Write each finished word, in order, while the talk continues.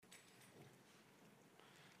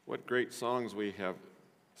What great songs we have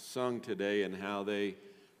sung today and how they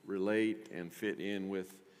relate and fit in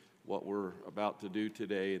with what we're about to do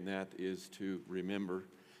today, and that is to remember,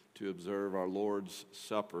 to observe our Lord's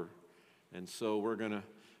Supper. And so we're going to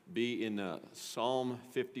be in Psalm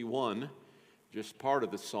 51, just part of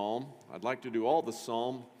the psalm. I'd like to do all the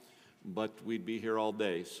psalm, but we'd be here all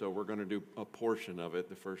day, so we're going to do a portion of it,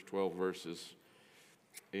 the first 12 verses.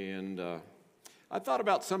 And I thought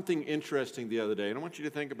about something interesting the other day, and I want you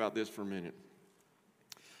to think about this for a minute.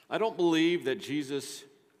 I don't believe that Jesus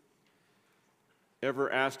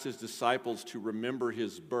ever asked his disciples to remember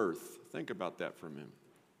his birth. Think about that for a minute.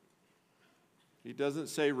 He doesn't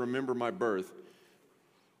say, remember my birth,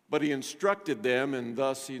 but he instructed them, and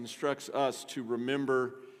thus he instructs us to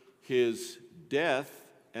remember his death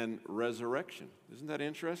and resurrection. Isn't that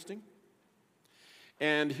interesting?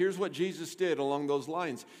 And here's what Jesus did along those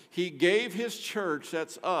lines. He gave his church,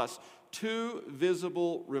 that's us, two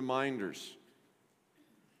visible reminders.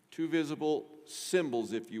 Two visible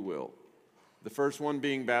symbols, if you will. The first one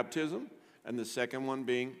being baptism, and the second one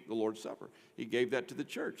being the Lord's Supper. He gave that to the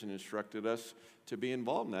church and instructed us to be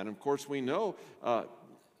involved in that. And of course, we know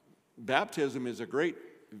baptism is a great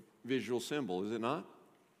visual symbol, is it not?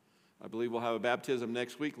 I believe we'll have a baptism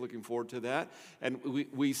next week. Looking forward to that. And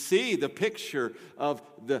we see the picture of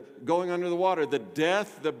the going under the water, the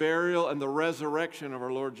death, the burial, and the resurrection of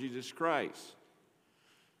our Lord Jesus Christ.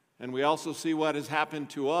 And we also see what has happened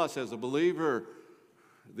to us as a believer.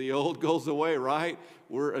 The old goes away, right?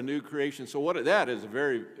 We're a new creation. So that is a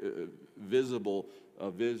very visible,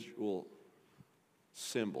 visual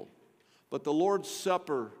symbol. But the Lord's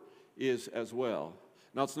Supper is as well.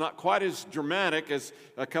 Now, it's not quite as dramatic as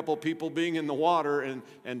a couple people being in the water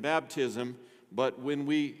and baptism, but when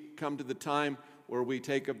we come to the time where we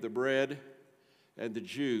take up the bread and the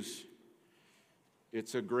juice,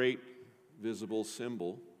 it's a great visible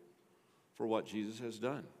symbol for what Jesus has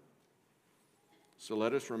done. So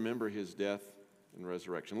let us remember his death and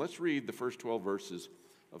resurrection. Let's read the first 12 verses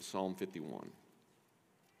of Psalm 51.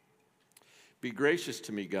 Be gracious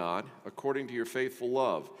to me, God, according to your faithful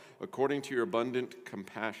love, according to your abundant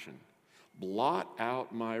compassion. Blot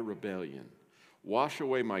out my rebellion. Wash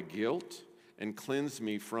away my guilt and cleanse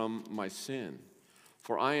me from my sin.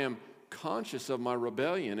 For I am conscious of my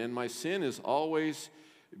rebellion, and my sin is always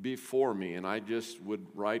before me. And I just would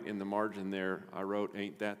write in the margin there, I wrote,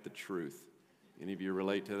 ain't that the truth? Any of you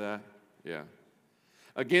relate to that? Yeah.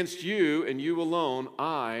 Against you and you alone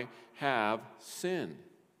I have sinned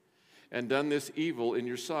and done this evil in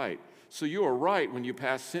your sight. So you are right when you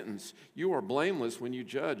pass sentence. You are blameless when you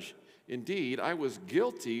judge. Indeed, I was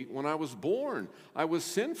guilty when I was born. I was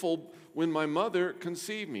sinful when my mother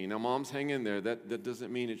conceived me. Now, moms, hang in there. That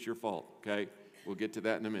doesn't mean it's your fault, okay? We'll get to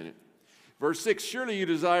that in a minute. Verse 6, surely you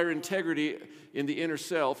desire integrity in the inner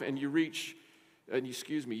self, and you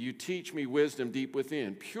teach me wisdom deep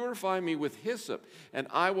within. Purify me with hyssop, and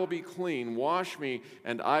I will be clean. Wash me,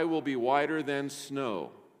 and I will be whiter than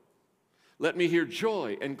snow. Let me hear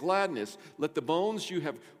joy and gladness. Let the bones you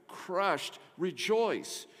have crushed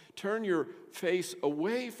rejoice. Turn your face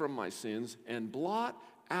away from my sins and blot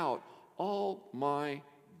out all my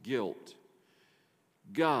guilt.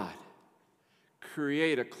 God,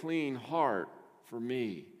 create a clean heart for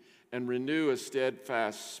me and renew a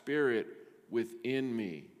steadfast spirit within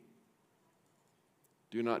me.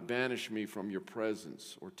 Do not banish me from your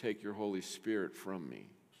presence or take your Holy Spirit from me.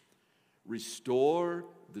 Restore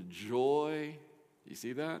the joy, you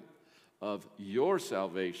see that, of your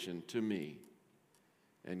salvation to me,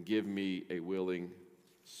 and give me a willing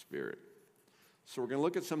spirit. So we're going to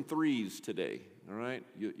look at some threes today, all right?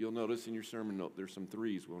 You'll notice in your sermon note there's some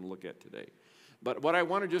threes we want to look at today. But what I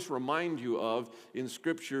want to just remind you of, in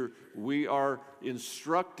Scripture, we are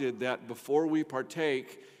instructed that before we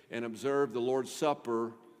partake and observe the Lord's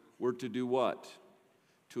Supper, we're to do what?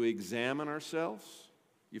 To examine ourselves.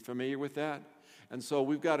 You familiar with that? And so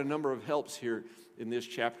we've got a number of helps here in this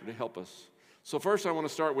chapter to help us. So first I want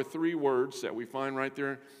to start with three words that we find right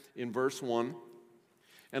there in verse 1.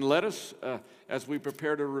 And let us, as we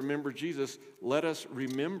prepare to remember Jesus, let us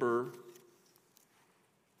remember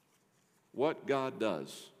what God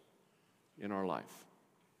does in our life.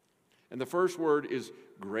 And the first word is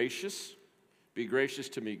gracious. Be gracious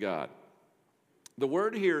to me, God. The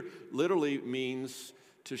word here literally means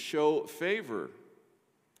to show favor.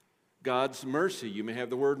 God's mercy. You may have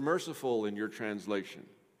the word merciful in your translation.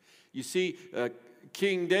 You see,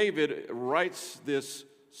 King David writes this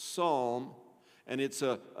psalm, and it's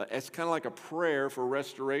kind of like a prayer for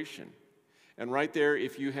restoration. And right there,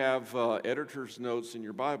 if you have editor's notes in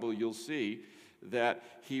your Bible, you'll see that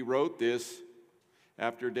he wrote this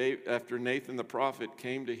after Nathan the prophet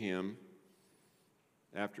came to him,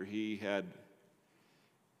 after he had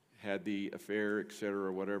the affair, etc.,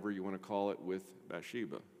 or whatever you want to call it, with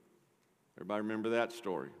Bathsheba. Everybody remember that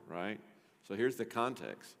story, right? So here's the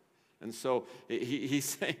context. And so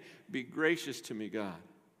he's saying, be gracious to me, God.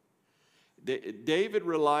 David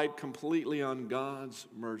relied completely on God's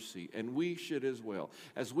mercy, and we should as well.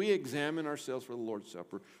 As we examine ourselves for the Lord's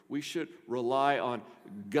Supper, we should rely on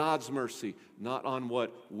God's mercy, not on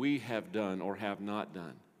what we have done or have not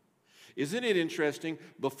done. Isn't it interesting?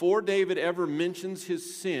 Before David ever mentions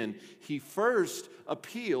his sin, he first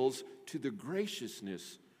appeals to the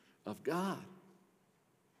graciousness of God.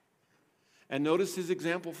 And notice his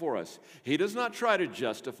example for us. He does not try to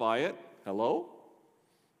justify it. Hello?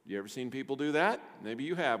 You ever seen people do that? Maybe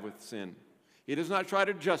you have with sin. He does not try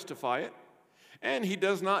to justify it, and he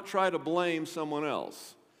does not try to blame someone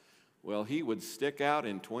else. Well, he would stick out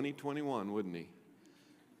in 2021, wouldn't he?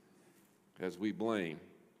 As we blame.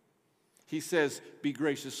 He says, be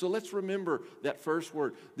gracious. So let's remember that first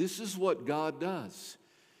word. This is what God does.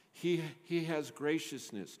 He has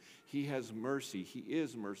graciousness. He has mercy. He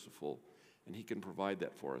is merciful, and he can provide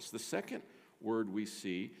that for us. The second word we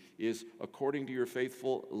see is according to your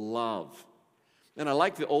faithful love. And I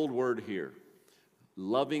like the old word here,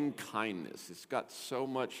 loving kindness. It's got so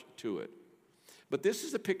much to it. But this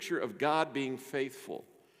is a picture of God being faithful.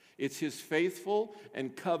 It's his faithful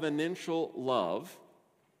and covenantal love.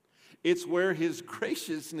 It's where his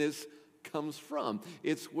graciousness comes from.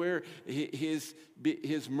 It's where his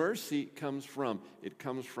mercy comes from. It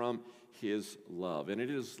comes from his love. And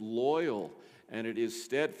it is loyal, and it is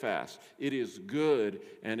steadfast. It is good,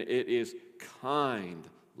 and it is kind,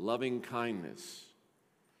 loving kindness,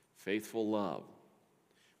 faithful love.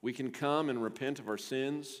 We can come and repent of our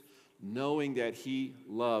sins, knowing that he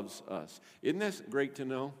loves us. Isn't that great to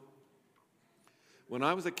know? When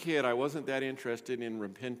I was a kid, I wasn't that interested in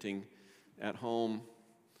repenting at home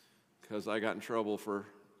because I got in trouble for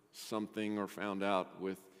something or found out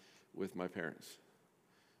with my parents.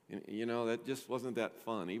 You know, that just wasn't that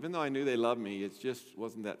fun. Even though I knew they loved me, it just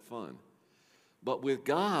wasn't that fun. But with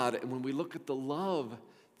God, and when we look at the love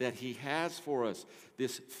that he has for us,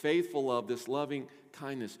 this faithful love, this loving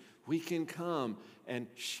kindness, we can come and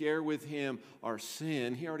share with him our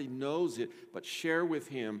sin. He already knows it, but share with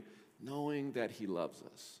him knowing that he loves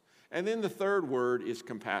us. And then the third word is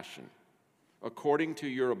compassion. According to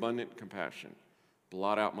your abundant compassion,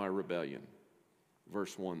 blot out my rebellion.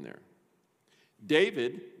 Verse 1 there.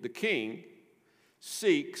 David, the king,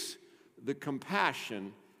 seeks the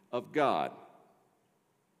compassion of God,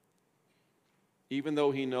 even though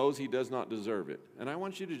he knows he does not deserve it. And I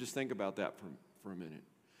want you to just think about that for a minute.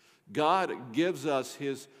 God gives us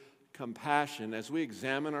his compassion as we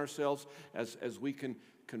examine ourselves, as we can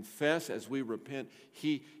confess, as we repent.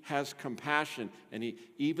 He has compassion, and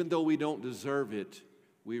even though we don't deserve it,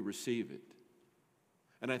 we receive it.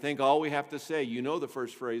 And I think all we have to say, you know the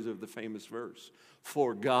first phrase of the famous verse,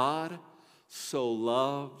 for God so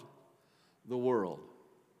loved the world.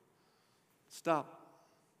 Stop.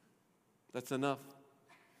 That's enough.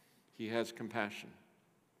 He has compassion.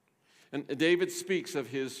 And David speaks of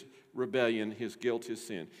his rebellion, his guilt, his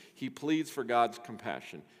sin. He pleads for God's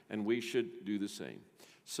compassion, and we should do the same.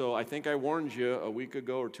 So I think I warned you a week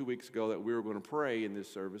ago or 2 weeks ago that we were going to pray in this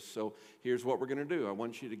service. So here's what we're going to do. I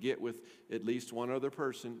want you to get with at least one other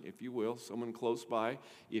person, if you will, someone close by.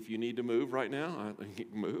 If you need to move right now,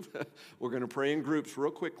 move. We're going to pray in groups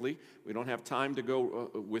real quickly. We don't have time to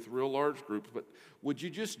go with real large groups, but would you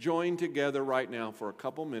just join together right now for a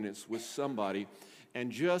couple minutes with somebody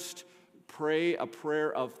and just pray a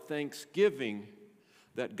prayer of thanksgiving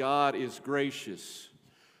that God is gracious.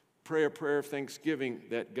 Pray a prayer of thanksgiving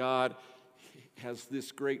that God has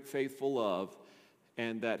this great faithful love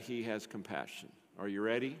and that he has compassion. Are you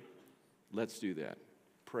ready? Let's do that.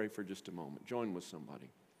 Pray for just a moment. Join with somebody.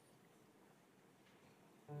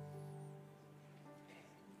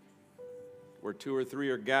 Where 2 or 3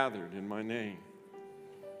 are gathered in my name,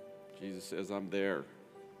 Jesus says, I'm there.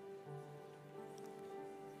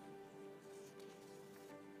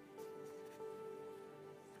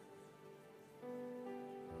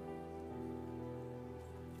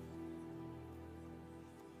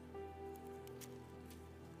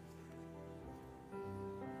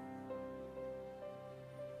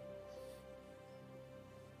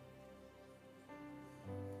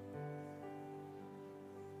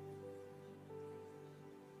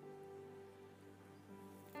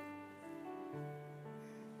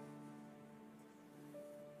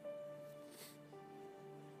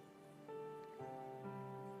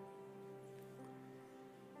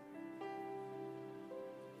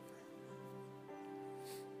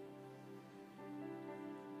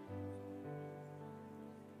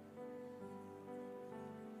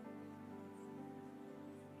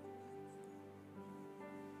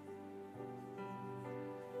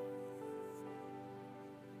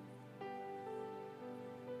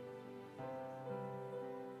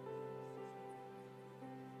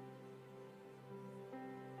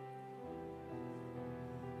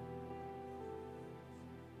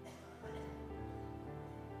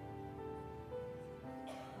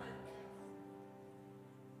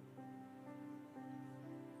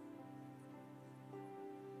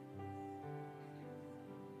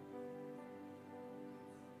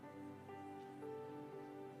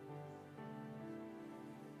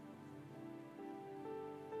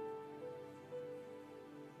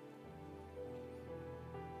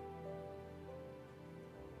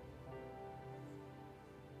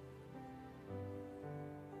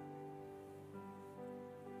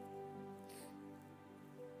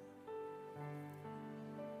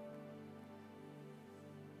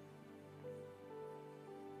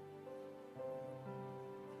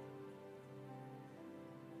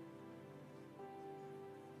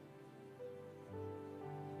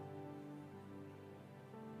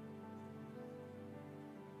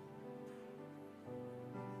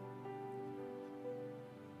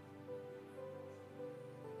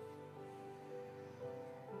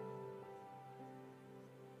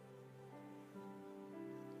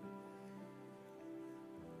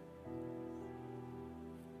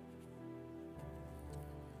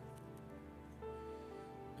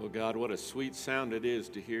 Oh God, what a sweet sound it is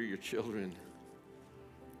to hear your children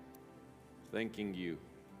thanking you,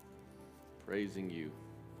 praising you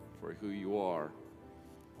for who you are,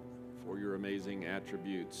 for your amazing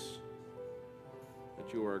attributes,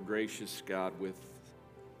 that you are a gracious God with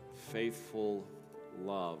faithful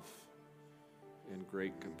love and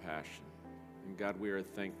great compassion. And God, we are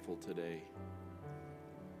thankful today.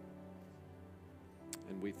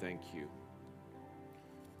 And we thank you.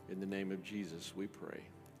 In the name of Jesus, we pray.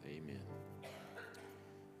 Amen.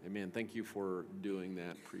 Amen. Thank you for doing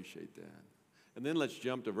that. Appreciate that. And then let's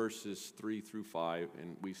jump to verses 3 through 5,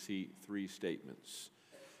 and we see three statements.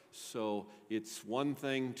 So it's one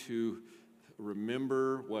thing to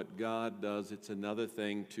remember what God does. It's another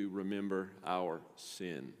thing to remember our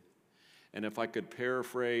sin. And if I could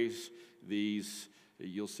paraphrase these,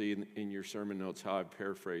 you'll see in your sermon notes how I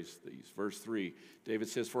paraphrase these. Verse 3, David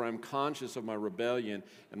says, "For I'm conscious of my rebellion,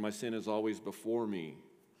 and my sin is always before me."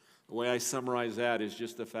 The way I summarize that is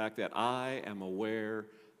just the fact that I am aware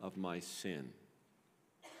of my sin.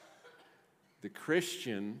 The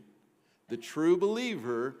Christian, the true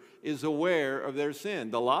believer, is aware of their sin.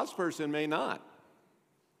 The lost person may not.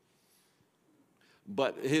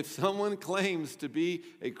 But if someone claims to be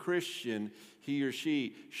a Christian, he or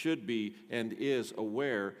she should be and is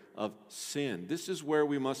aware of sin. This is where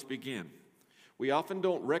we must begin. We often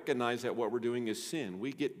don't recognize that what we're doing is sin.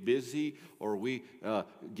 We get busy, or we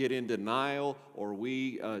get in denial, or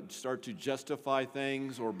we start to justify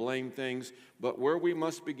things or blame things. But where we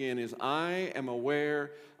must begin is, I am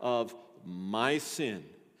aware of my sin.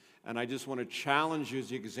 And I just want to challenge you as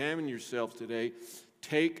you examine yourself today,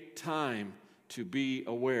 take time to be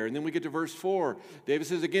aware. And then we get to verse 4. David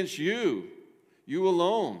says, "Against you, you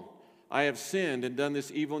alone, I have sinned and done this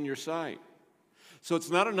evil in your sight." So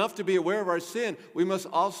it's not enough to be aware of our sin. We must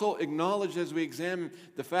also acknowledge as we examine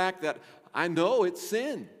the fact that I know it's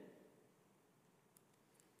sin.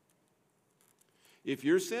 If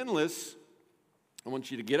you're sinless, I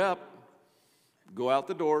want you to get up, go out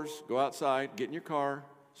the doors, go outside, get in your car,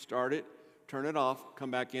 start it, turn it off,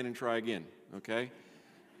 come back in and try again, okay?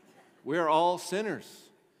 We are all sinners.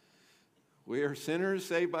 We are sinners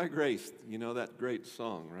saved by grace. You know that great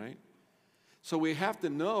song, right? So we have to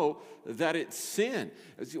know that it's sin.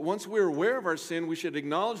 Once we're aware of our sin, we should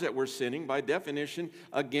acknowledge that we're sinning, by definition,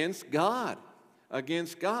 against God.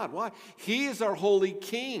 Against God. Why? He is our holy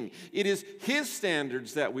king. It is his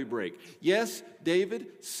standards that we break. Yes,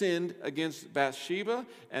 David sinned against Bathsheba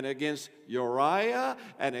and against Uriah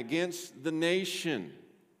and against the nation.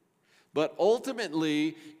 But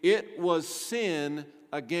ultimately, it was sin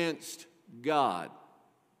against God.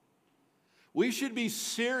 We should be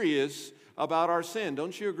serious about our sin.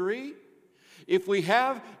 Don't you agree? If we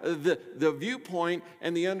have the viewpoint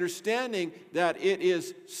and the understanding that it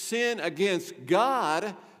is sin against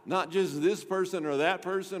God, not just this person or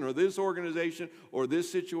this organization or this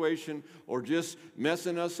situation or just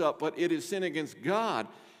messing us up, but it is sin against God,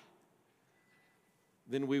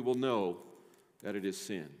 then we will know that it is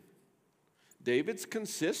sin. David's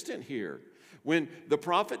consistent here. When the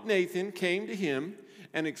prophet Nathan came to him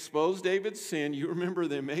and exposed David's sin, you remember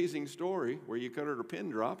the amazing story where you cut her a pin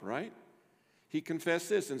drop, right? He confessed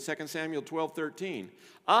this in 2 Samuel 12:13.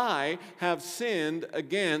 "I have sinned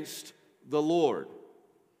against the Lord."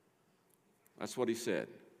 That's what he said.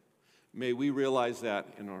 May we realize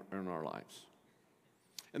that in our lives.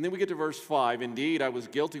 And then we get to verse 5. "Indeed, I was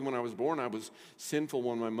guilty when I was born. I was sinful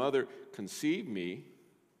when my mother conceived me."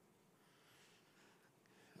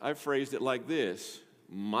 I phrased it like this: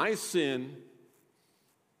 my sin,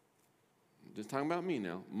 just talking about me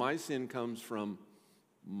now, my sin comes from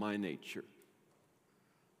my nature.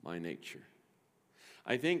 My nature.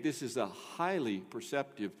 I think this is a highly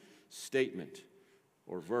perceptive statement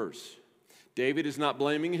or verse. David is not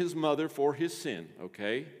blaming his mother for his sin,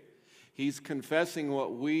 okay? He's confessing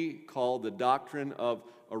what we call the doctrine of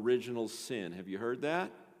original sin. Have you heard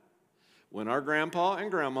that? When our grandpa and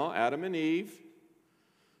grandma, Adam and Eve,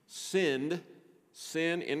 sinned,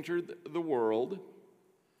 sin entered the world,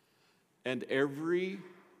 and every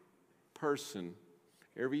person,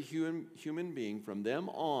 every human being from them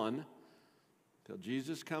on till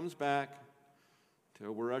Jesus comes back,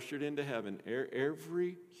 till we're ushered into heaven,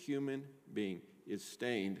 every human being is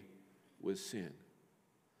stained with sin.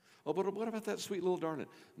 Oh, but what about that sweet little darling?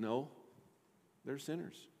 No, they're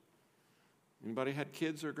sinners. Anybody had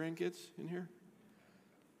kids or grandkids in here?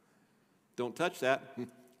 Don't touch that.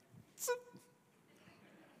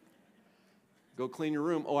 Go clean your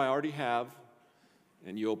room. Oh, I already have.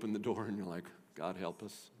 And you open the door and you're like, God help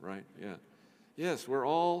us, right? Yeah. Yes, we're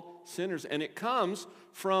all sinners. And it comes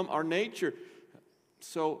from our nature.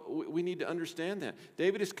 So we need to understand that.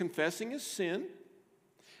 David is confessing his sin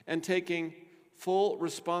and taking full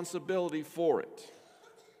responsibility for it.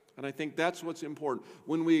 And I think that's what's important.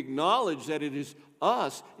 When we acknowledge that it is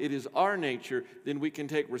us, it is our nature, then we can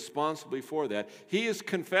take responsibility for that. He is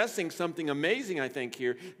confessing something amazing, I think,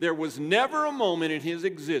 here. There was never a moment in his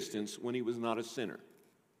existence when he was not a sinner.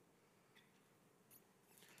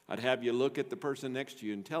 I'd have you look at the person next to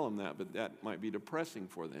you and tell them that, but that might be depressing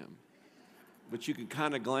for them. But you can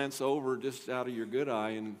kind of glance over just out of your good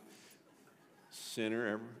eye and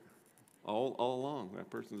sinner all along. That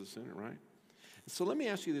person's a sinner, right? So let me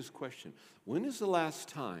ask you this question. When is the last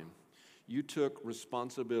time you took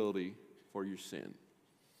responsibility for your sin?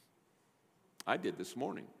 I did this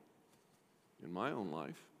morning in my own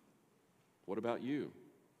life. What about you?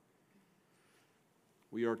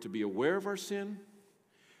 We are to be aware of our sin.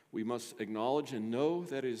 We must acknowledge and know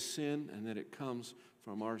that it is sin and that it comes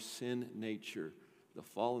from our sin nature, the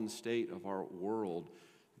fallen state of our world,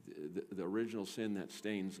 the original sin that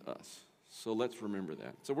stains us. So let's remember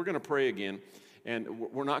that. So we're going to pray again, and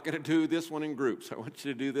we're not going to do this one in groups. I want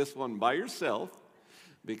you to do this one by yourself,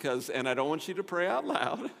 and I don't want you to pray out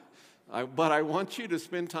loud, but I want you to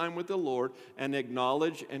spend time with the Lord and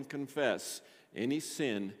acknowledge and confess any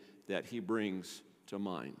sin that He brings to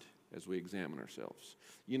mind as we examine ourselves.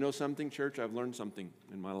 You know something, church? I've learned something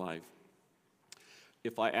in my life.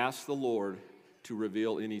 If I ask the Lord to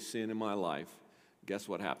reveal any sin in my life, guess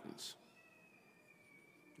what happens?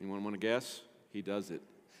 Anyone want to guess? He does it.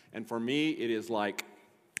 And for me, it is like,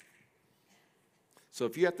 so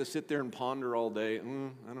if you have to sit there and ponder all day,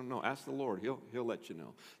 I don't know, ask the Lord. He'll let you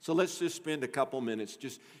know. So let's just spend a couple minutes,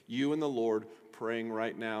 just you and the Lord, praying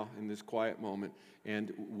right now in this quiet moment.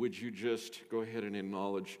 And would you just go ahead and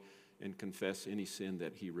acknowledge and confess any sin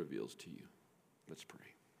that He reveals to you? Let's pray.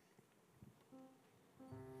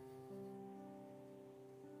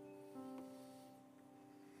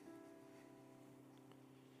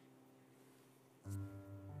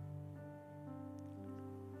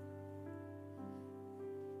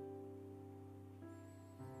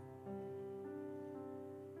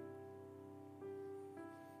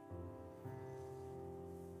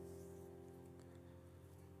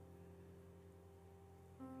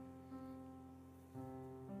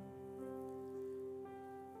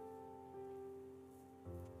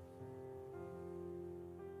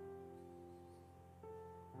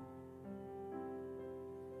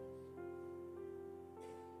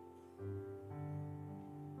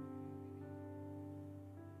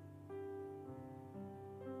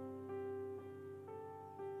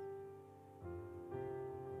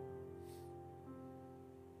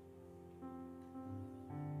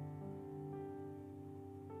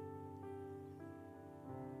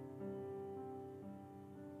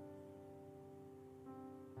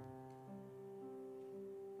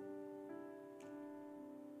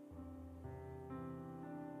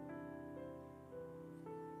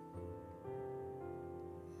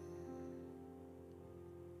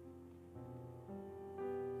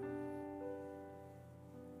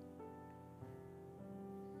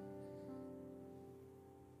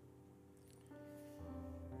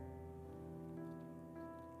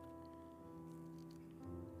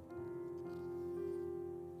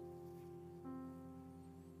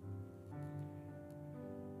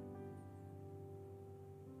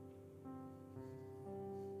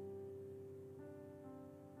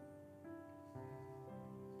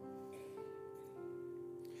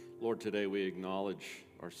 Lord, today we acknowledge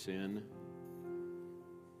our sin.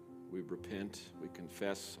 We repent. We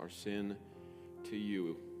confess our sin to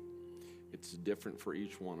you. It's different for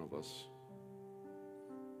each one of us.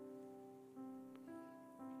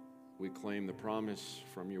 We claim the promise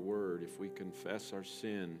from your word. If we confess our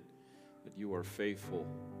sin, that you are faithful,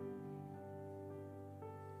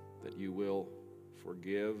 that you will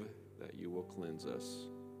forgive, that you will cleanse us.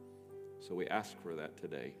 So we ask for that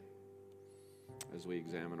today as we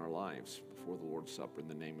examine our lives before the Lord's Supper. In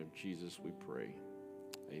the name of Jesus we pray.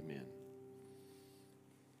 Amen.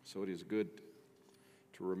 So it is good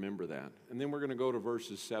to remember that. And then we're going to go to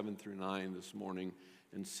verses 7 through 9 this morning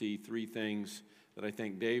and see three things that I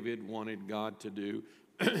think David wanted God to do.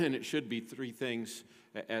 And it should be three things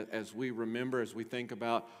as we remember, as we think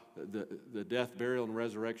about the death, burial, and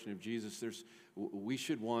resurrection of Jesus. We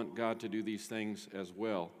should want God to do these things as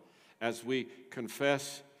well. As we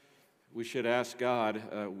confess, we should ask God.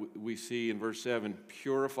 We see in verse 7,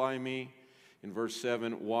 purify me. In verse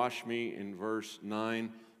 7, wash me. In verse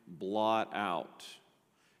 9, blot out.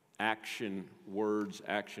 Action words,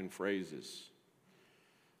 action phrases.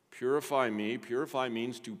 Purify me. Purify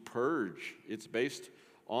means to purge. It's based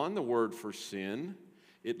on the word for sin.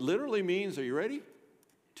 It literally means, are you ready?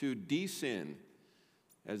 to de-sin,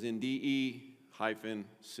 as in D-E-sin.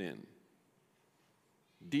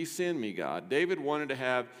 De-sin me, God. David wanted to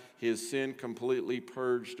have his sin completely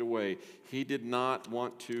purged away. He did not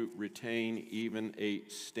want to retain even a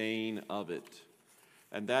stain of it.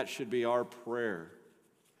 And that should be our prayer.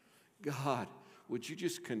 God, would you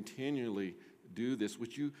just continually do this?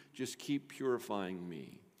 Would you just keep purifying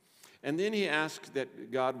me? And then he asked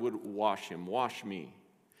that God would wash him, wash me.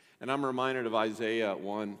 And I'm reminded of Isaiah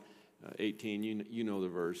 1:18. You know the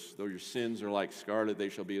verse. Though your sins are like scarlet, they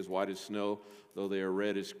shall be as white as snow. Though they are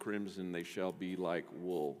red as crimson, they shall be like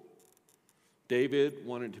wool. David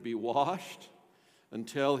wanted to be washed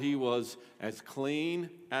until he was as clean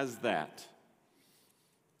as that.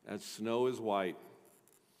 As snow is white,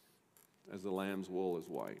 as the lamb's wool is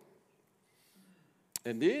white.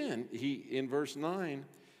 And then he, in verse 9,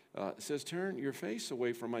 says, turn your face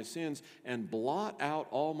away from my sins and blot out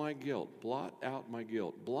all my guilt. Blot out my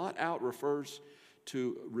guilt. Blot out refers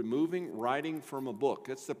to removing writing from a book.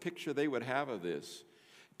 That's the picture they would have of this.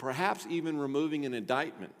 Perhaps even removing an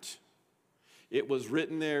indictment. It was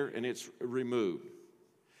written there and it's removed.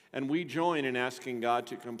 And we join in asking God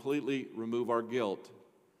to completely remove our guilt.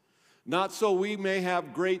 Not so we may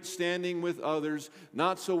have great standing with others,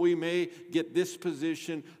 not so we may get this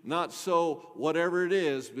position, not so whatever it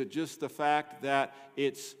is, but just the fact that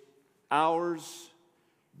it's ours.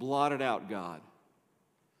 Blot it out, God.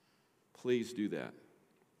 Please do that.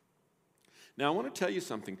 Now I want to tell you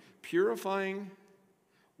something. Purifying,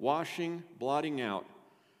 washing, blotting out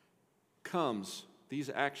these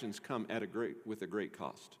actions come with a great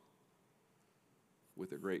cost.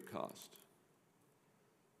 With a great cost.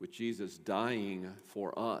 With Jesus dying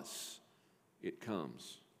for us, it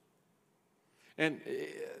comes. And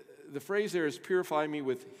the phrase there is purify me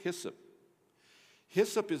with hyssop.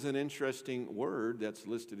 Hyssop is an interesting word that's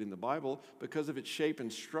listed in the Bible because of its shape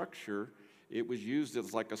and structure. It was used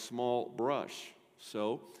as like a small brush.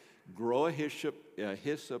 So grow a hyssop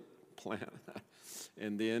plant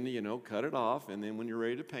and then, cut it off. And then when you're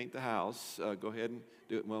ready to paint the house, go ahead and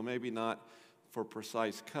do it. Well, maybe not for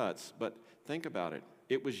precise cuts, but think about it.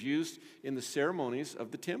 It was used in the ceremonies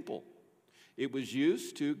of the temple. It was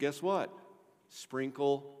used to, guess what?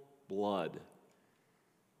 Sprinkle blood.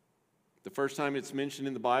 The first time it's mentioned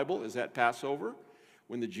in the Bible is at Passover,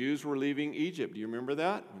 when the Jews were leaving Egypt. Do you remember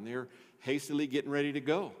that? When they were hastily getting ready to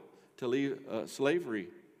go, to leave slavery.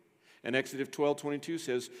 And Exodus 12:22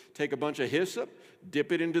 says, take a bunch of hyssop,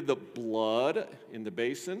 dip it into the blood in the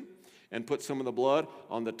basin, and put some of the blood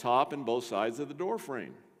on the top and both sides of the door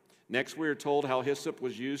frame. Next, we are told how hyssop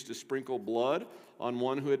was used to sprinkle blood on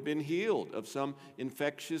one who had been healed of some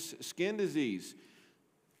infectious skin disease.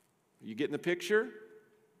 You getting the picture?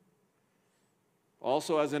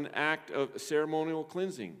 Also as an act of ceremonial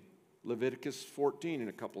cleansing, Leviticus 14 in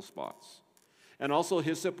a couple spots. And also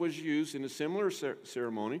hyssop was used in a similar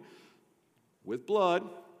ceremony with blood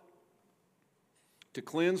to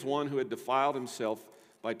cleanse one who had defiled himself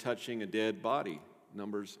by touching a dead body,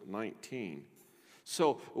 Numbers 19.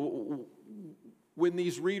 So when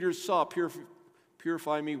these readers saw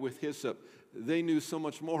purify me with hyssop, they knew so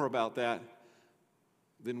much more about that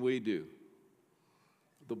than we do.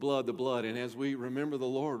 The blood. And as we remember the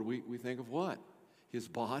Lord, we think of what? His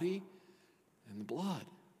body and the blood.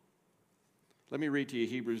 Let me read to you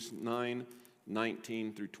Hebrews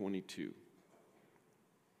 9:19 through 22.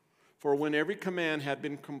 For when every command had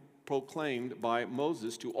been proclaimed by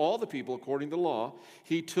Moses to all the people according to the law,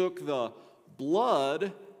 he took the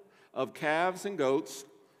blood of calves and goats,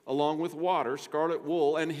 along with water, scarlet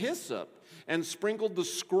wool, and hyssop, and sprinkled the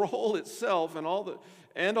scroll itself and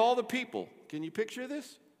all the people. Can you picture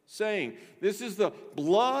this? Saying, this is the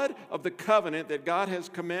blood of the covenant that God has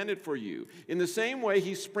commanded for you. In the same way,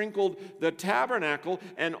 he sprinkled the tabernacle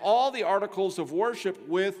and all the articles of worship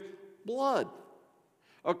with blood.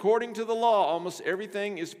 According to the law, almost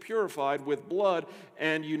everything is purified with blood,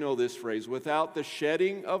 and you know this phrase, without the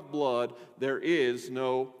shedding of blood, there is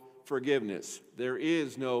no forgiveness. There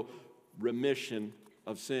is no remission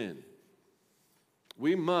of sin.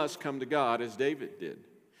 We must come to God as David did.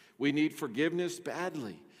 We need forgiveness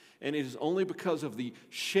badly, and it is only because of the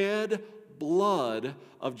shed blood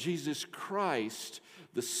of Jesus Christ,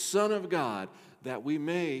 the Son of God, that we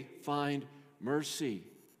may find mercy.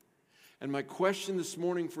 And my question this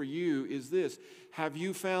morning for you is this: have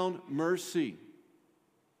you found mercy?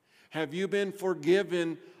 Have you been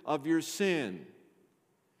forgiven of your sin?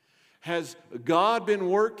 Has God been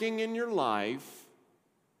working in your life,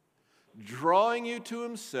 drawing you to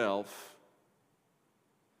himself,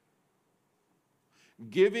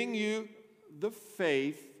 giving you the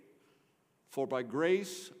faith, for by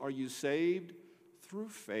grace are you saved through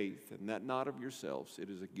faith, and that not of yourselves. It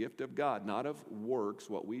is a gift of God, not of works,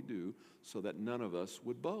 what we do, so that none of us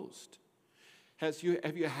would boast. Have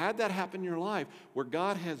you had that happen in your life where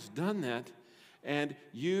God has done that and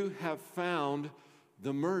you have found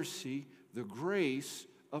the mercy, the grace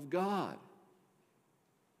of God?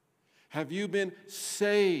 Have you been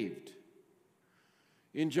saved?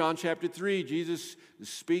 In John chapter 3, Jesus,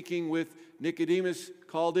 speaking with Nicodemus,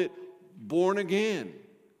 called it born again.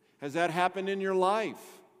 Has that happened in your life?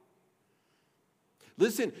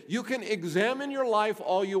 Listen, you can examine your life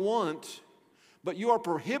all you want, but you are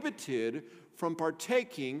prohibited from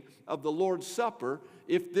partaking of the Lord's Supper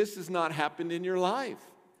if this has not happened in your life.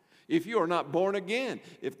 If you are not born again,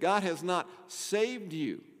 if God has not saved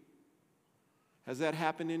you. Has that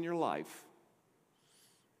happened in your life?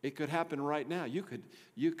 It could happen right now. You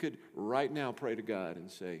could right now pray to God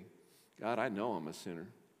and say, God, I know I'm a sinner.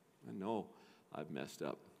 I know I've messed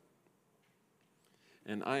up.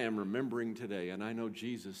 And I am remembering today, and I know,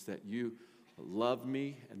 Jesus, that you loved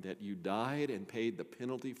me and that you died and paid the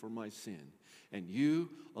penalty for my sin. And you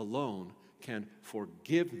alone can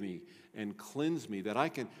forgive me and cleanse me, that I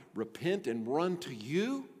can repent and run to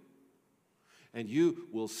you, and you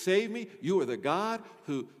will save me. You are the God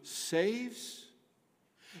who saves,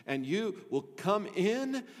 and you will come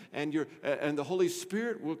in, and the Holy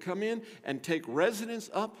Spirit will come in and take residence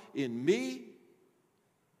up in me,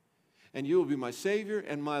 and you will be my Savior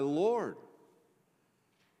and my Lord.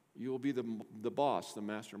 You will be the boss, the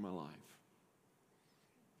master of my life.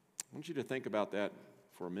 I want you to think about that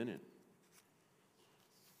for a minute.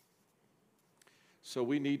 So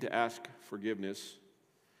we need to ask forgiveness,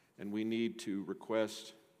 and we need to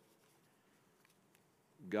request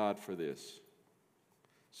God for this.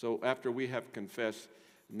 So after we have confessed,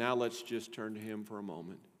 now let's just turn to Him for a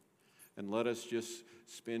moment, and let us just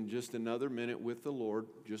spend just another minute with the Lord,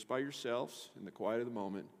 just by yourselves, in the quiet of the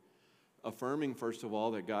moment, affirming, first of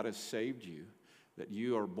all, that God has saved you, that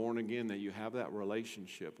you are born again, that you have that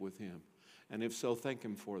relationship with Him. And if so, thank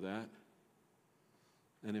Him for that.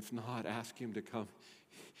 And if not, ask Him to come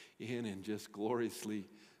in and just gloriously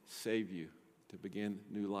save you to begin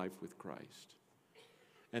new life with Christ.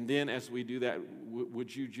 And then as we do that,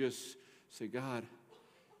 would you just say, God,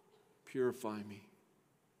 purify me,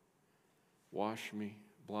 wash me,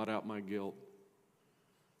 blot out my guilt.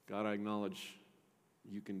 God, I acknowledge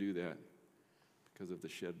you can do that because of the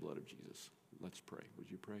shed blood of Jesus. Let's pray.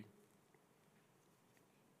 Would you pray?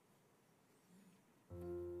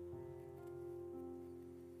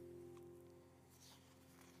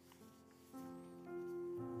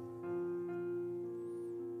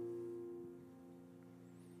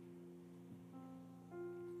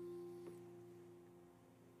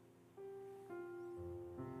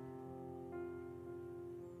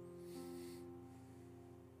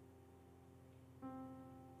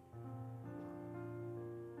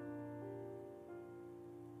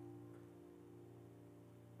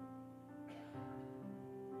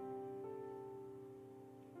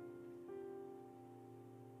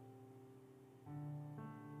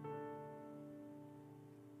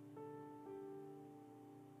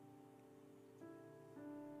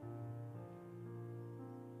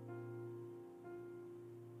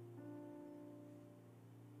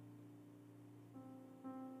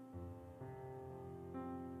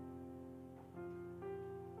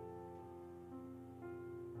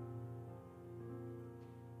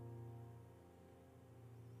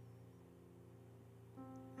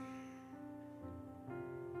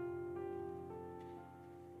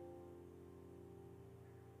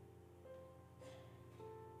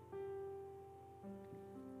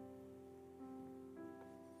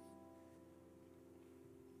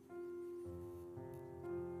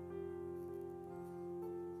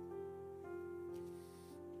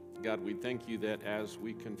 God, we thank you that as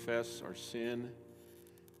we confess our sin,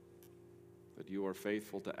 that you are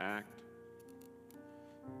faithful to act,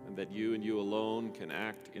 and that you and you alone can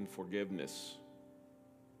act in forgiveness.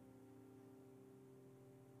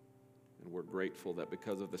 And we're grateful that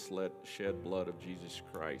because of the shed blood of Jesus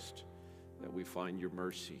Christ, that we find your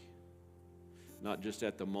mercy, not just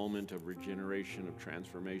at the moment of regeneration, of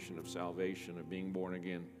transformation, of salvation, of being born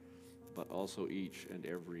again, but also each and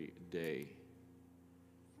every day.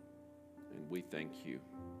 And we thank you.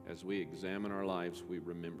 As we examine our lives, we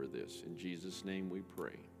remember this. In Jesus' name we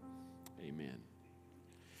pray. Amen.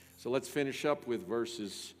 So let's finish up with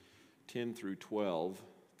verses 10 through 12.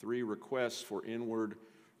 3 requests for inward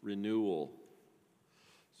renewal.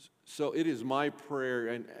 So it is my prayer,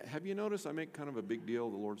 and have you noticed I make kind of a big deal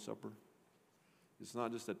of the Lord's Supper? It's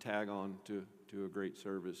not just a tag on to a great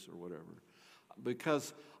service or whatever.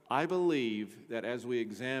 because I believe that as we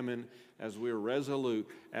examine, as we are resolute,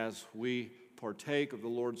 as we partake of the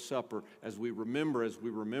Lord's Supper, as we remember,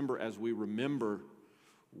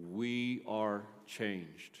 we are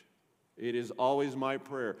changed. It is always my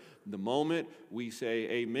prayer, the moment we say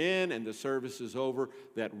amen and the service is over,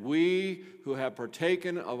 that we who have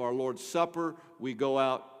partaken of our Lord's Supper, we go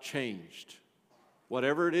out changed.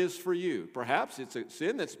 Whatever it is for you. Perhaps it's a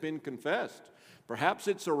sin that's been confessed. Perhaps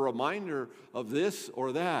it's a reminder of this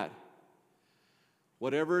or that.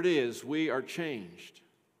 Whatever it is, we are changed.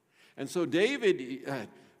 And so David,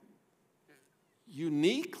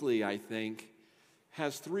 uniquely, I think,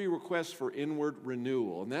 has 3 requests for inward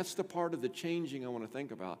renewal. And that's the part of the changing I want to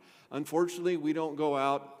think about. Unfortunately, we don't go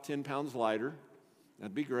out 10 pounds lighter.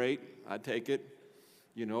 That'd be great. I'd take it.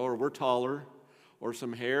 Or we're taller, or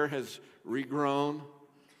some hair has regrown,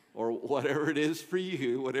 or whatever it is for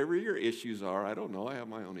you, whatever your issues are. I don't know. I have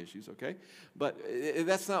my own issues, okay? But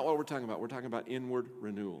that's not what we're talking about. We're talking about inward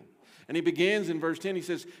renewal. And he begins in verse 10. He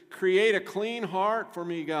says, "Create a clean heart for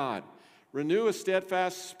me, God. Renew a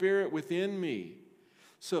steadfast spirit within me."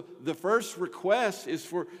 So the first request is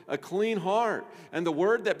for a clean heart. And the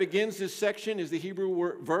word that begins this section is the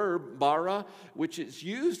Hebrew verb bara, which is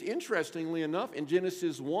used, interestingly enough, in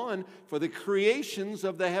Genesis 1 for the creations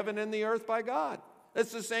of the heaven and the earth by God.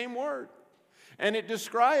 That's the same word. And it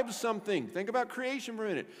describes something. Think about creation for a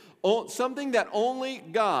minute. Something that only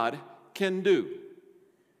God can do.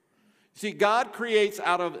 See, God creates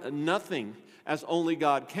out of nothing as only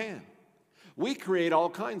God can. We create all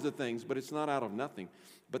kinds of things, but it's not out of nothing.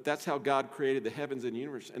 But that's how God created the heavens and the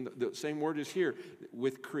universe. And the same word is here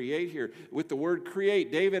with create here. With the word create,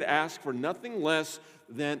 David asked for nothing less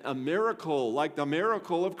than a miracle, like the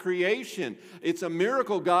miracle of creation. It's a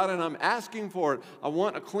miracle, God, and I'm asking for it. I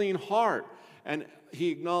want a clean heart. And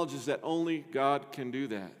he acknowledges that only God can do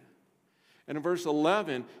that. And in verse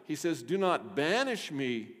 11, he says, "Do not banish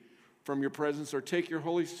me from your presence or take your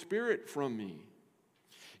Holy Spirit from me."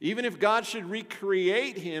 Even if God should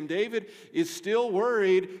recreate him, David is still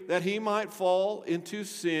worried that he might fall into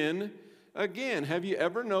sin again. Have you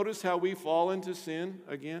ever noticed how we fall into sin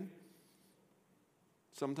again?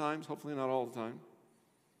 Sometimes, hopefully not all the time.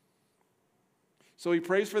 So he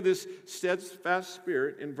prays for this steadfast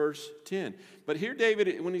spirit in verse 10. But here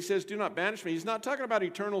David, when he says, "Do not banish me," he's not talking about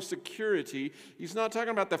eternal security. He's not talking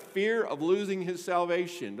about the fear of losing his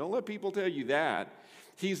salvation. Don't let people tell you that.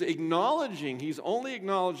 He's only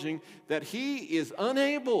acknowledging that he is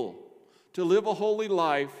unable to live a holy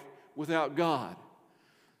life without God.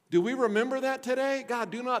 Do we remember that today?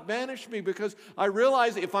 God, do not banish me, because I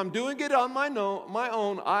realize if I'm doing it on my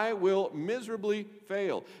own, I will miserably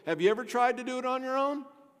fail. Have you ever tried to do it on your own?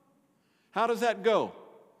 How does that go?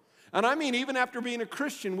 And I mean, even after being a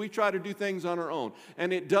Christian, we try to do things on our own.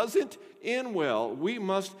 And it doesn't end well. We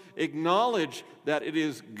must acknowledge that it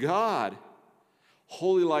is God,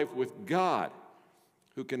 holy life with God,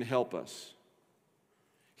 who can help us.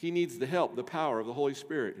 He needs the help, the power of the Holy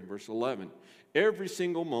Spirit in verse 11. Every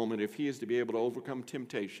single moment, if he is to be able to overcome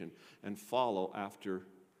temptation and follow after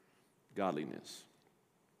godliness.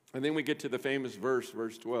 And then we get to the famous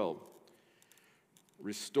verse 12.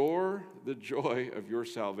 "Restore the joy of your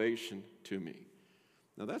salvation to me."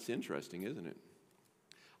 Now that's interesting, isn't it?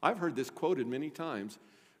 I've heard this quoted many times,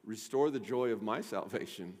 "Restore the joy of my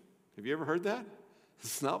salvation." Have you ever heard that?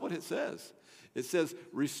 It's not what it says. It says,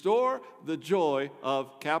 "Restore the joy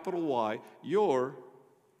of," capital Y, "your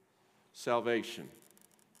salvation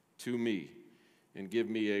to me, and give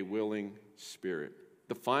me a willing spirit."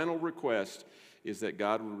 The final request is that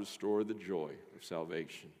God will restore the joy of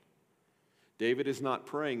salvation. David is not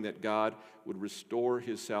praying that God would restore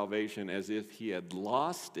his salvation as if he had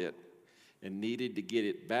lost it and needed to get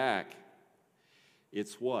it back.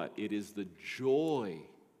 It's what? It is the joy.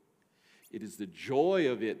 It is the joy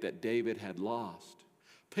of it that David had lost.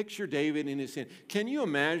 Picture David in his sin. Can you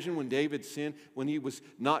imagine when David sinned, when he was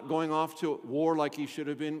not going off to war like he should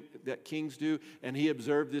have been, that kings do, and he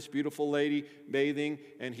observed this beautiful lady bathing,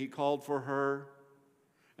 and he called for her,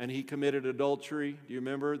 and he committed adultery? Do you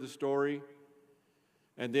remember the story?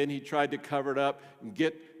 And then he tried to cover it up and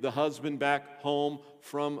get the husband back home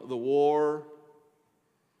from the war.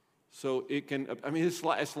 So it can, I mean, it's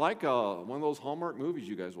like one of those Hallmark movies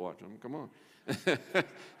you guys watch. I mean, come on.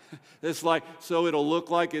 It's like, so it'll look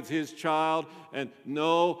like it's his child. And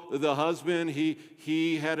no, the husband,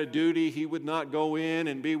 he had a duty. He would not go in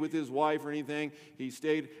and be with his wife or anything. He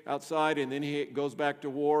stayed outside, and then he goes back to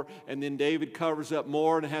war. And then David covers up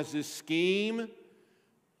more and has this scheme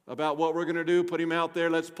about what we're going to do. Put him out there.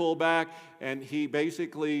 Let's pull back. And he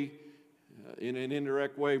basically, in an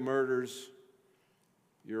indirect way, murders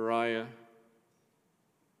Uriah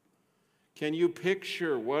Can you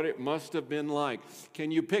picture what it must have been like? Can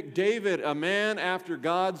you pick David, a man after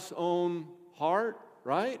God's own heart,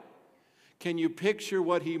 right? Can you picture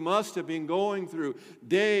what he must have been going through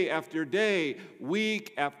day after day,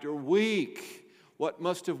 week after week? What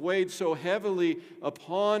must have weighed so heavily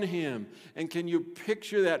upon him? And can you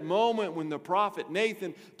picture that moment when the prophet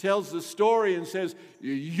Nathan tells the story and says,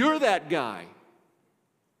 "You're that guy"?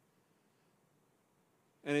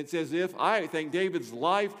 And it's as if, I think, David's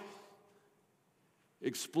life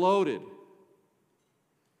exploded.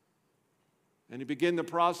 And he began the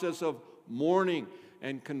process of mourning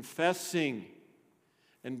and confessing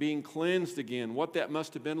and being cleansed again. What that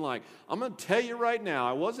must have been like. I'm going to tell you right now,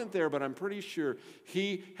 I wasn't there, but I'm pretty sure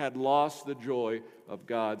he had lost the joy of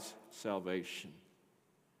God's salvation.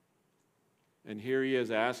 And here he is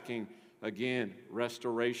asking again,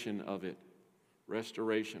 restoration of it.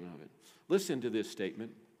 Restoration of it. Listen to this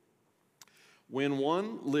statement. When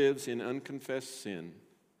one lives in unconfessed sin,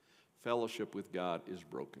 fellowship with God is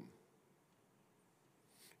broken.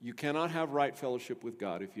 You cannot have right fellowship with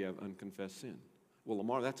God if you have unconfessed sin. Well,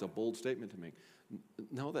 Lamar, that's a bold statement to make.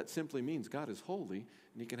 No, that simply means God is holy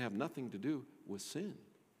and he can have nothing to do with sin.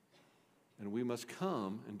 And we must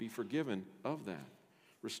come and be forgiven of that.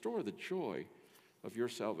 Restore the joy of your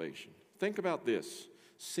salvation. Think about this.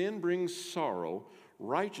 Sin brings sorrow.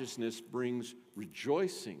 Righteousness brings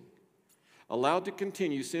rejoicing. Allowed to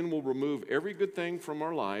continue, sin will remove every good thing from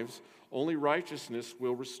our lives. Only righteousness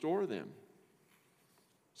will restore them.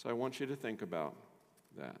 So I want you to think about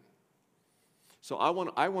that. So I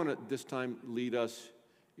want to this time lead us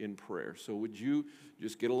in prayer. So would you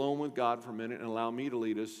just get alone with God for a minute and allow me to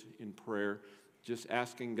lead us in prayer, just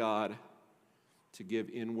asking God to give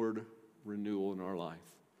inward renewal in our life,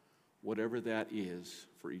 whatever that is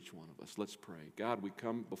for each one of us. Let's pray. God, we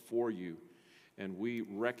come before you and we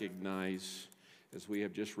recognize, as we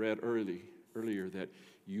have just read earlier, that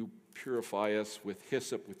you purify us with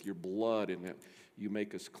hyssop, with your blood, and that you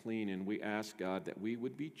make us clean. And we ask, God, that we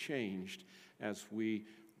would be changed as we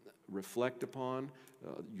reflect upon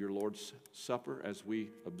your Lord's Supper, as we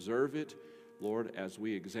observe it, Lord, as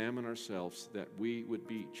we examine ourselves, that we would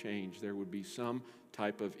be changed. There would be some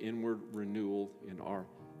type of inward renewal in our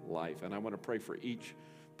life. And I want to pray for each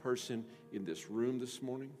person in this room this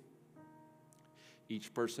morning,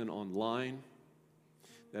 each person online,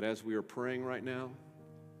 that as we are praying right now,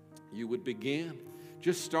 you would begin.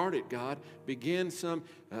 Just start it, God. Begin some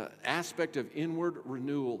aspect of inward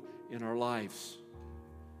renewal in our lives.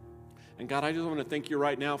 And God, I just want to thank you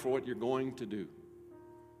right now for what you're going to do.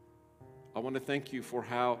 I want to thank you for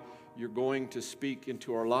how you're going to speak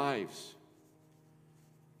into our lives,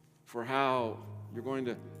 for how you're going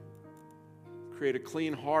to create a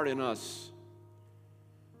clean heart in us,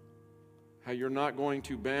 how you're not going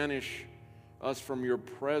to banish us from your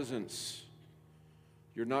presence.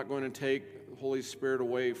 You're not going to take the Holy Spirit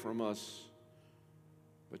away from us,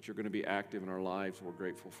 but you're going to be active in our lives. We're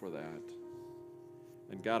grateful for that.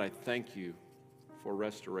 And God, I thank you for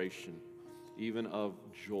restoration, even of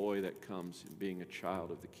joy that comes in being a child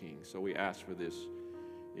of the King. So we ask for this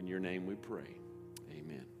in your name we pray.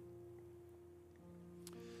 Amen.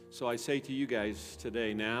 So I say to you guys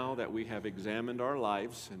today, now that we have examined our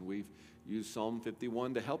lives and we've used Psalm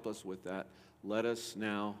 51 to help us with that, let us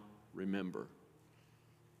now remember.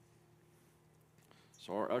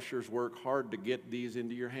 So our ushers work hard to get these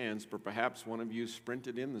into your hands, but perhaps one of you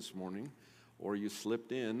sprinted in this morning or you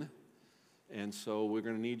slipped in, and so we're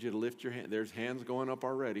going to need you to lift your hand. There's hands going up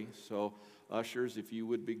already. So ushers, if you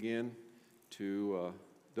would begin to,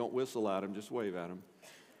 don't whistle at them, just wave at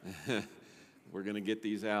them. We're going to get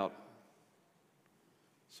these out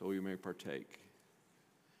so you may partake.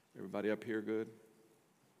 Everybody up here good?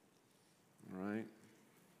 All right.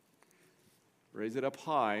 Raise it up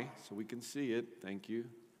high so we can see it. Thank you.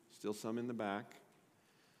 Still some in the back.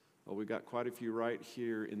 Oh, we got quite a few right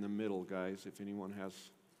here in the middle, guys, if anyone has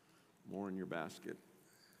more in your basket.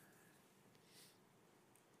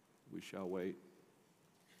 We shall wait.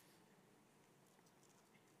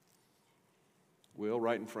 Will,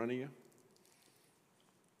 right in front of you.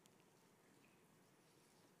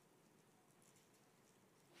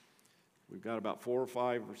 We've got about 4 or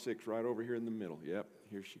 5 or 6 right over here in the middle. Yep,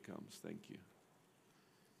 here she comes. Thank you.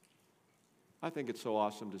 I think it's so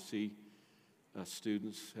awesome to see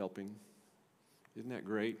students helping. Isn't that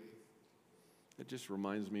great? It just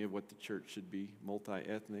reminds me of what the church should be,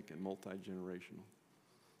 multi-ethnic and multi-generational.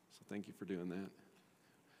 So thank you for doing that.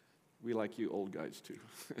 We like you old guys too.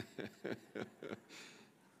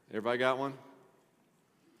 Everybody got one?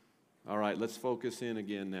 All right, let's focus in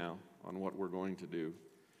again now on what we're going to do.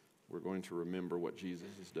 We're going to remember what Jesus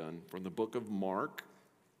has done. From the book of Mark,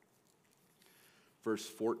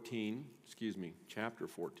 chapter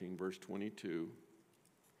 14, verse 22,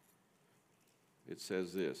 it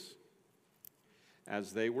says this: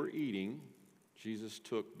 As they were eating, Jesus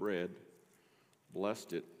took bread,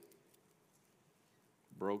 blessed it,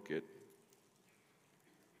 broke it,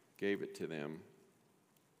 gave it to them,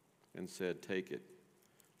 and said, "Take it.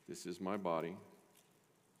 This is my body."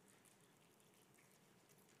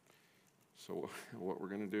 So what we're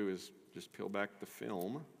going to do is just peel back the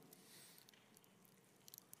film.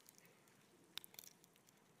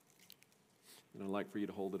 And I'd like for you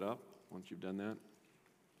to hold it up once you've done that.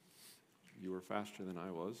 You were faster than I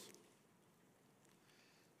was.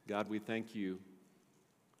 God, we thank you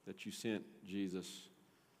that you sent Jesus.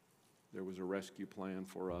 There was a rescue plan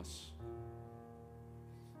for us.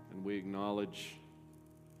 And we acknowledge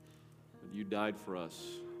that you died for us,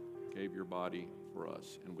 gave your body for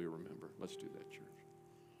us, and we remember. Let's do that, church.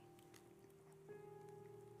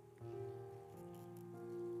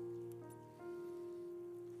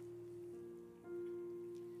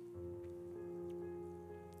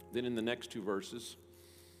 Then in the next two verses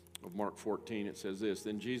of Mark 14, it says this: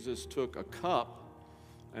 Then Jesus took a cup,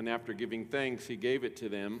 and after giving thanks, he gave it to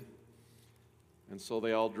them, and so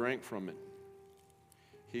they all drank from it.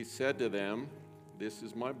 He said to them, "This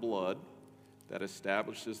is my blood that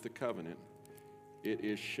establishes the covenant. It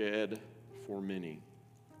is shed for many."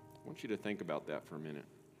 I want you to think about that for a minute.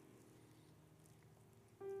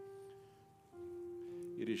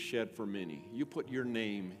 It is shed for many. You put your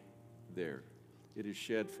name there. It is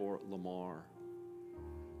shed for Lamar.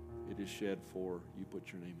 It is shed for, you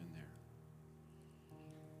put your name in there.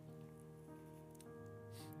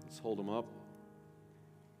 Let's hold them up.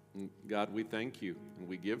 And God, we thank you and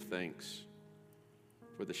we give thanks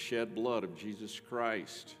for the shed blood of Jesus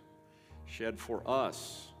Christ, shed for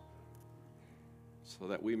us so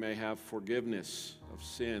that we may have forgiveness of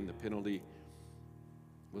sin. The penalty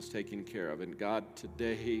was taken care of. And God,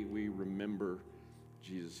 today we remember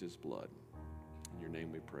Jesus' blood. In your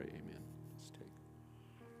name we pray, amen. Let's take.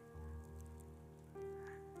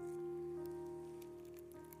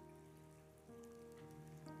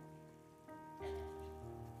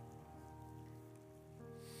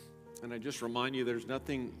 And I just remind you, there's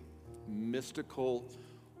nothing mystical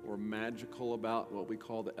or magical about what we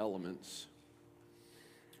call the elements.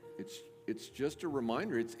 It's just a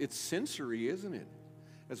reminder. It's sensory, isn't it?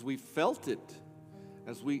 As we felt it,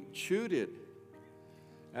 as we chewed it,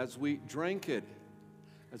 as we drank it,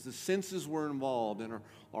 as the senses were involved and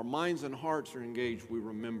our minds and hearts are engaged, we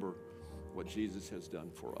remember what Jesus has done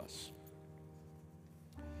for us.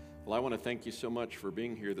 Well, I want to thank you so much for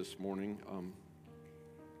being here this morning.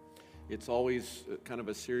 It's always kind of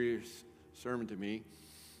a serious sermon to me.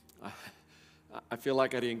 I feel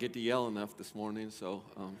like I didn't get to yell enough this morning, so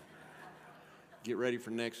get ready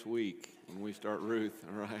for next week when we start Ruth,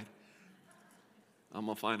 all right? I'm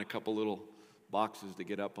going to find a couple little boxes to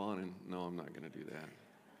get up on, and no, I'm not going to do that.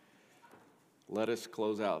 Let us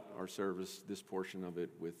close out our service, this portion of it,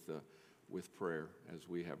 with prayer as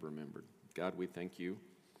we have remembered. God, we thank you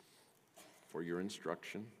for your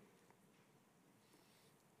instruction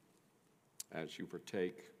as you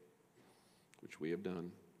partake, which we have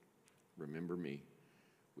done. Remember me,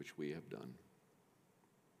 which we have done.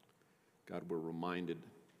 God, we're reminded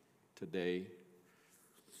today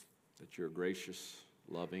that you're gracious,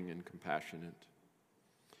 loving, and compassionate.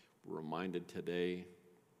 We're reminded today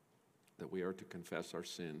that we are to confess our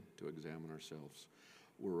sin, to examine ourselves.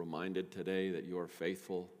 We're reminded today that you are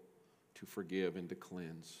faithful to forgive and to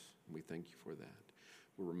cleanse. And we thank you for that.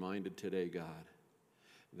 We're reminded today, God,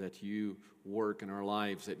 that you work in our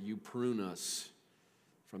lives, that you prune us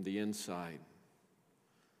from the inside,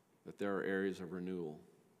 that there are areas of renewal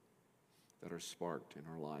that are sparked in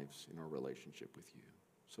our lives, in our relationship with you.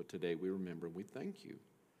 So today we remember and we thank you.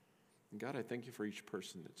 And God, I thank you for each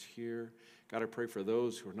person that's here. God, I pray for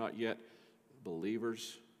those who are not yet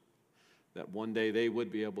believers, that one day they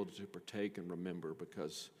would be able to partake and remember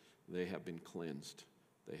because they have been cleansed.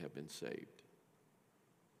 They have been saved.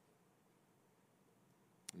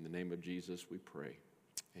 In the name of Jesus we pray.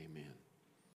 Amen.